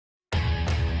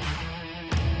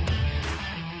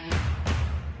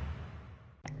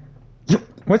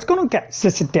What's going on, guys?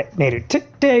 This is Detonator.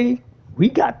 Today, we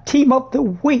got Team of the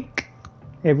Week.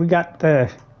 And we got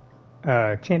the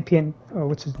champion,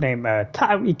 what's his name?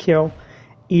 Tyreek Hill.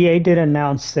 EA did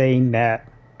announce saying that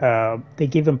they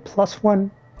gave him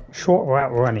 +1 short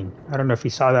route running. I don't know if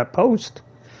you saw that post,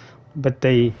 but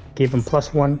they gave him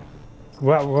 +1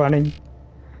 route running.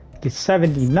 Get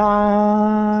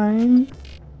 79,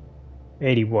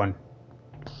 81.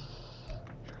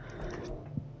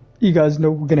 You guys know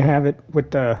we're gonna have it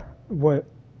with what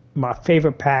my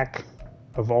favorite pack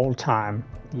of all time.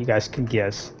 You guys can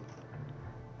guess.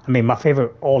 I mean, my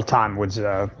favorite all time was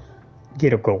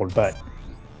get a gold, but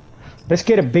let's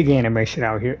get a big animation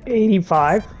out here.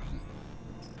 85.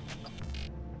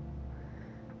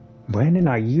 Brandon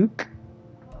Ayuk.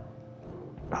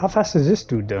 How fast is this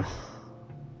dude though?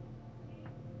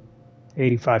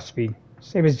 85 speed.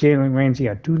 Same as Jalen Ramsey.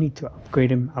 I do need to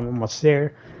upgrade him. I'm almost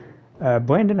there.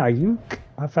 Brandon Ayuk,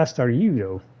 how fast are you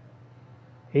though?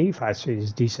 85 speed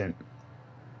is decent.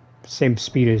 Same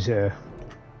speed as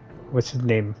what's his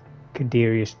name?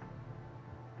 Kadarius.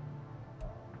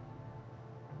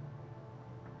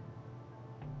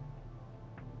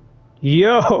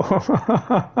 Yo!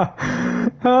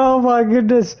 Oh my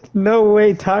goodness! No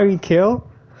way, Tyreek Hill,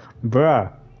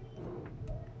 bruh.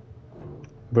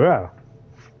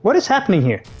 What is happening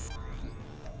here?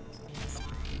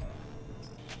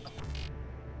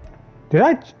 Did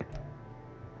I?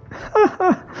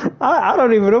 I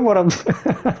don't even know what I'm.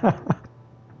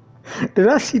 Did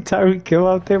I see Tyreek Hill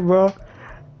out there, bro?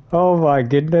 Oh my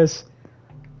goodness,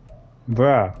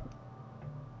 bro.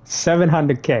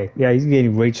 700K. Yeah, he's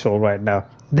getting rage sold right now.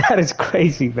 That is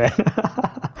crazy, man.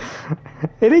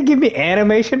 They didn't give me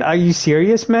animation. Are you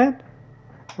serious, man?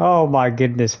 Oh my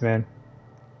goodness, man.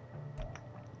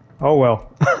 Oh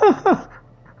well.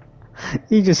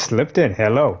 He just slipped in.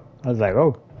 Hello. I was like,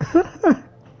 oh.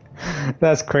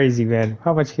 That's crazy, man.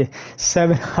 How much?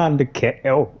 700K.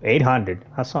 Oh, 800.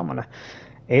 I saw him on a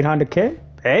 800K.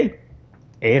 Hey,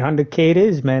 800K it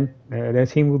is, man. That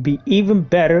team will be even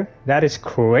better. That is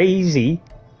crazy.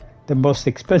 The most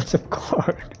expensive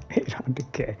card.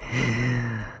 800K.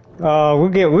 We'll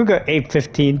get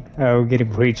 815. We'll get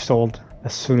him rage sold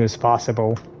as soon as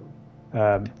possible.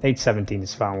 817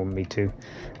 is fine with me too.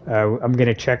 I'm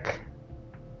gonna check.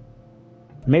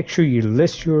 Make sure you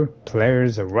list your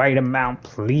players the right amount,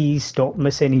 please. Don't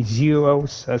miss any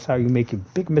zeros. That's how you make your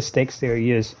big mistakes. There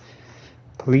he is.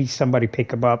 Please, somebody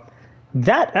pick him up.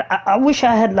 That I wish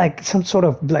I had like some sort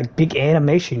of like big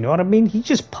animation. You know what I mean? He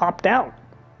just popped out.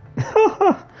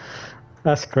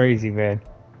 That's crazy, man.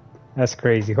 That's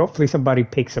crazy. Hopefully somebody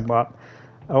picks him up.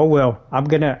 Oh well, I'm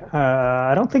gonna.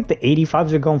 I don't think the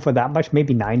 85s are going for that much.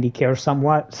 Maybe 90K or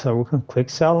somewhat. So we can quick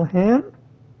sell him.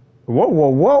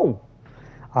 Whoa!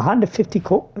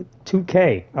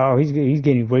 152K. Oh, he's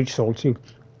getting rage sold too.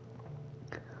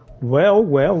 Well.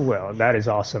 That is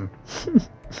awesome.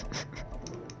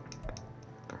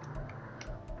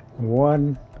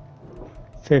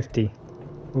 150.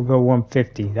 We'll go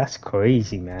 150. That's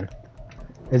crazy, man.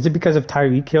 Is it because of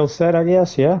Tyreek Hill set? I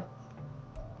guess. Yeah.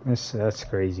 That's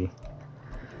crazy.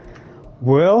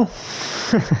 Well.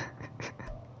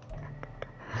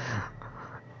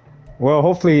 Well,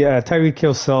 hopefully Tyreek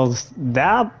Hill sells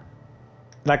that.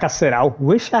 Like I said, I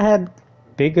wish I had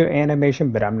bigger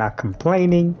animation, but I'm not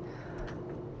complaining.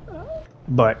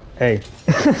 But hey,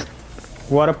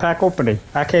 what a pack opening.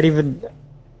 I can't even.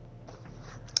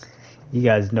 You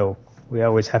guys know we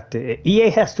always have to. EA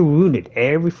has to ruin it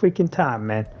every freaking time,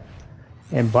 man.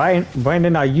 And Brandon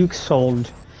Ayuk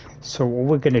sold. So what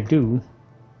we're gonna do?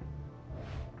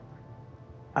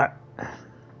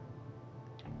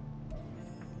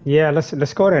 Yeah,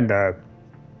 let's go ahead and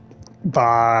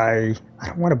buy. I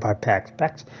don't want to buy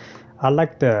packs. I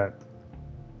like the.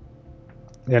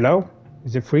 Hello?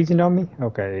 Is it freezing on me?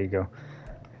 Okay, there you go.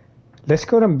 Let's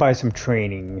go ahead and buy some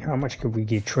training. How much could we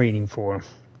get training for?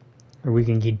 Or we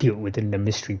can get deal within the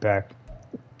mystery pack.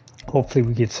 Hopefully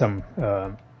we get some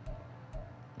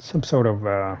sort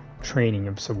of training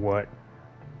of somewhat.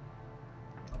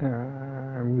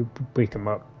 We break them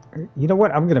up. You know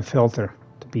what? I'm gonna filter,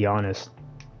 to be honest.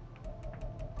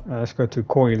 Let's go to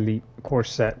Core Elite, Core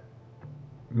Set.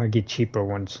 Might get cheaper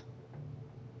ones.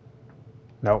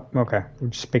 No, okay.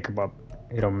 We'll just pick them up.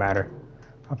 It don't matter.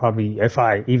 I'll probably, if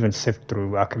I even sift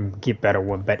through, I can get better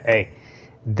one. But hey,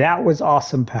 that was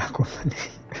awesome pack opening.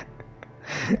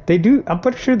 They do. I'm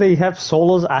pretty sure they have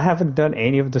solos. I haven't done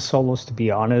any of the solos, to be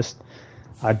honest.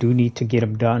 I do need to get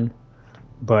them done.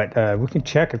 But we can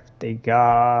check if they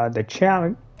got the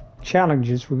challenges.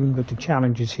 We're gonna go to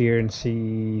challenges here and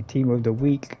see team of the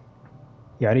week.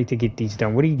 Yeah, I need to get these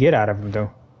done. What do you get out of them though?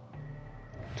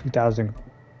 2,000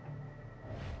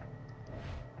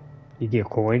 You get a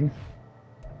coin.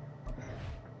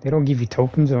 They don't give you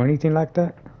tokens or anything like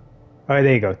that. Oh,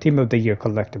 there you go. Team of the Year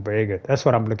collectible. Very good. That's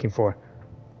what I'm looking for.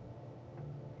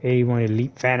 81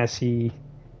 Elite Fantasy.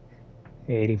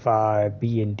 85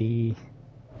 B and D.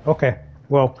 Okay.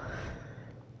 Well,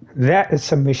 that is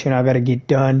some mission I gotta get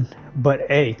done. But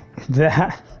hey,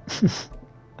 that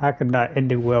I could not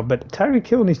end it well. But Tyreek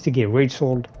Hill needs to get rage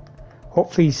sold.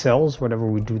 Hopefully he sells whenever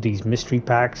we do these mystery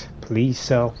packs. Please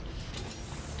sell.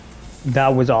 That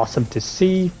was awesome to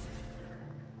see.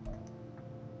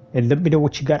 And let me know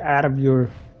what you got out of your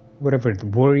whatever the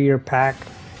warrior pack.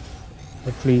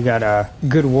 Hopefully you got a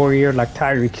good warrior like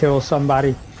Tyreek Hill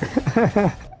somebody.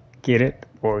 Get it?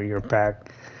 Warrior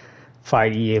pack.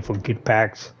 Fight EA for good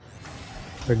packs.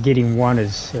 But getting one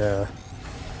is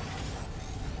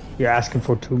you're asking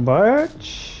for too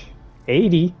much.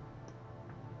 80.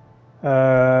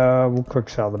 We'll quick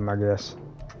sell them, I guess.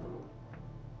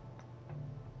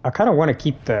 I kind of want to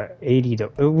keep the 80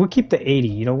 though. We'll keep the 80.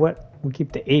 You know what? We'll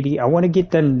keep the 80. I want to get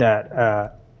them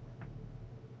that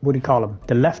what do you call him?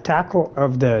 The left tackle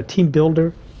of the team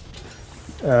builder.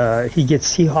 He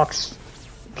gets Seahawks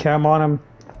cam on him.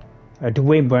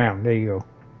 Dwayne Brown. There you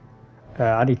go.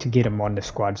 I need to get him on the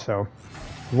squad. So,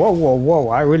 whoa!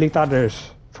 I really thought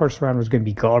this first round was gonna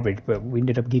be garbage, but we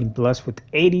ended up getting blessed with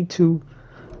 82.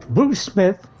 Bruce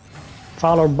Smith,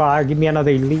 followed by, give me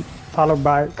another elite, followed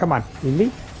by, come on,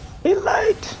 elite,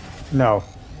 no.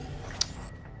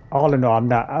 All in all,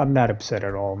 I'm not upset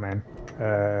at all, man.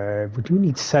 We do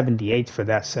need 78 for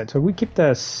that set, so we keep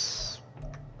this.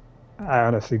 I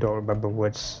honestly don't remember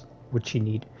what you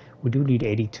need. We do need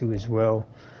 82 as well.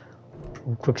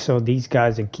 We'll quick sell these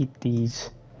guys and keep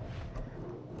these.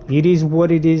 It is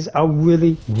what it is. I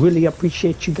really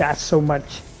appreciate you guys so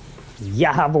much.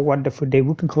 Yeah, have a wonderful day.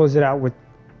 We can close it out with,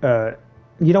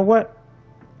 you know what?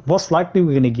 Most likely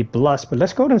we're going to get blessed, but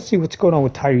let's go and see what's going on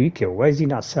with Tyreek Hill. Why is he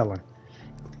not selling?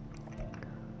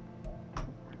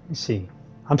 Let's see.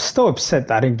 I'm still upset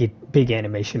that I didn't get big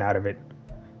animation out of it.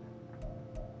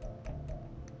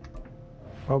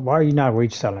 Well, why are you not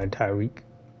rage selling, Tyreek?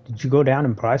 Did you go down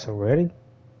in price already?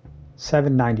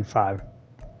 $7.95.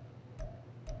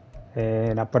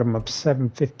 And I put him up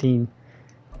 $7.15.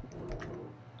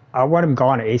 I want him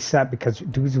gone ASAP because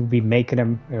dudes will be making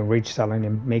him and rage selling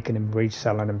him, making him rage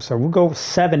selling him. So we'll go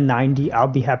 $7.90. I'll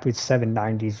be happy with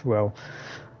 $7.90 as well.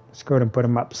 Let's go ahead and put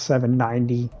him up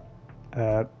 $7.90.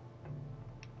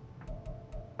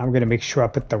 I'm gonna make sure I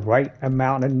put the right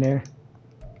amount in there.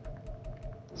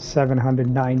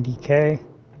 790K.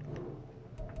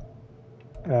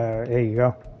 There you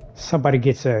go. Somebody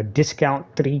gets a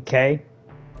discount 3K.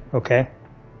 Okay.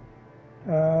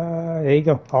 There you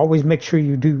go. Always make sure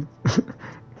you do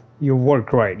your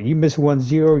work right. You miss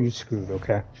 1-0, you're screwed.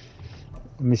 Okay.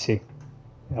 Let me see.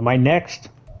 Am I next?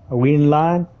 Are we in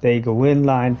line? There you go. We're in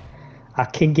line. I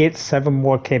can get 7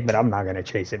 more K, but I'm not gonna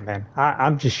chase it, man.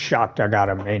 I'm just shocked I got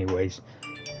him anyways.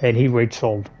 And he rate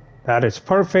sold. That is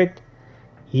perfect.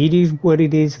 It is what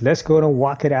it is. Let's go and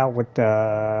walk it out with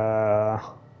the.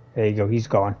 There you go. He's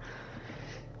gone.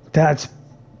 That's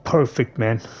perfect,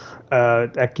 man.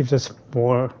 That gives us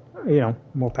more,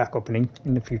 more pack opening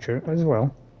in the future as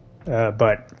well.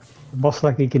 But most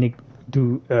likely gonna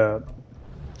do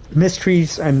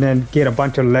mysteries and then get a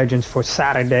bunch of legends for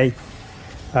Saturday.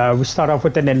 We start off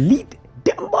with an elite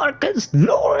DeMarcus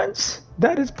Lawrence.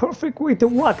 That is perfect way to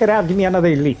walk it out. Give me another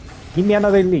elite. Give me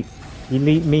another elite.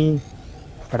 Elite me.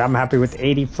 But I'm happy with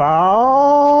 85.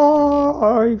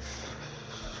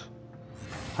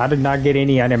 I did not get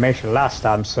any animation last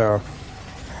time, so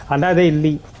another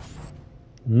elite.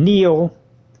 Neil.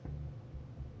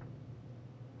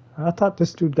 I thought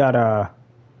this dude got a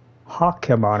hawk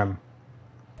cam on him.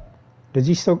 Does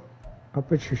he still? I'm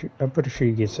pretty sure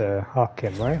he gets a hawk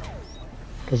cam, right?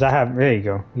 Because I have. There you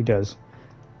go. He does.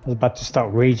 I was about to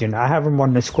start raging. I have him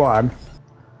on the squad.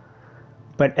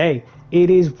 But hey, it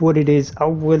is what it is. I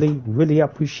really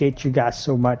appreciate you guys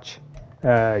so much.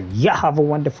 Yeah, have a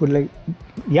wonderful day.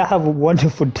 Yeah, have a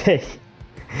wonderful day.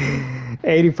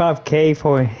 85K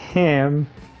for him,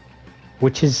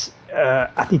 which is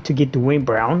I need to get Dwayne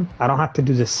Brown. I don't have to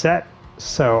do the set,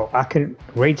 so I can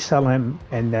rage sell him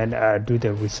and then do the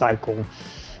recycle.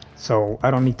 So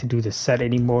I don't need to do the set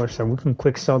anymore. So we can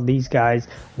quick sell these guys.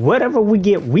 Whatever we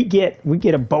get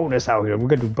a bonus out here. We're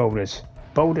gonna do bonus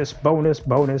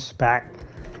pack.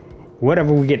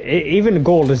 Whatever we get, even the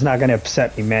gold is not gonna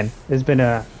upset me, man. It's been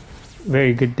a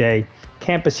very good day.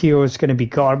 Campus Hero is gonna be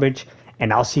garbage,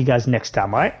 and I'll see you guys next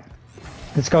time. All right,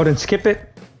 let's go ahead and skip it.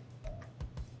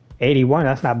 81,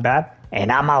 that's not bad.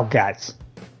 And I'm out, guys.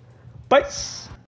 Bye.